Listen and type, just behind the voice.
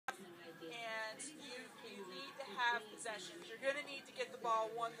have possessions. You're going to need to get the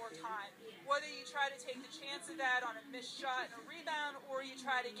ball one more time. Whether you try to take the chance of that on a missed shot and a rebound, or you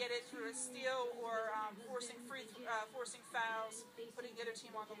try to get it through a steal or forcing fouls, putting the other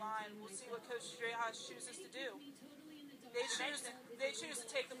team on the line. We'll see what Coach Drejas chooses to do. They choose to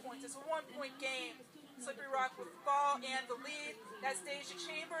take the points. It's a one-point game. Slippery Rock with the ball and the lead. That's Deja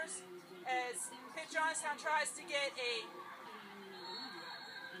Chambers as Pitt-Johnstown tries to get a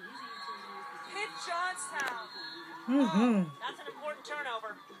Pitt-Johnstown. That's an important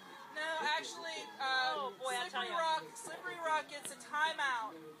turnover. No, actually, oh boy, Slippery Rock gets a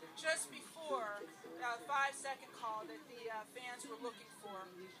timeout just before a 5-second call that the fans were looking for.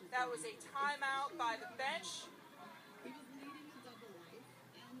 That was a timeout by the bench.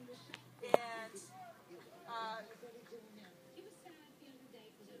 And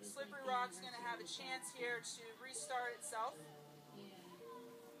Slippery Rock's going to have a chance here to restart itself.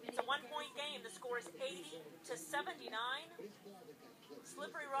 It's a one-point game. The score is 80-79.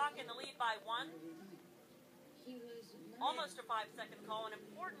 Slippery Rock in the lead by 1. Almost a 5-second call. An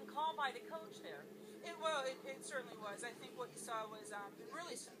important call by the coach there. It certainly was. I think what you saw was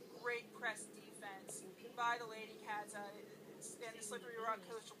really some great press defense by the Lady Cats. And the Slippery Rock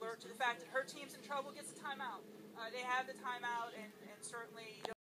coach alert to the fact that her team's in trouble, gets a timeout. They have the timeout, and certainly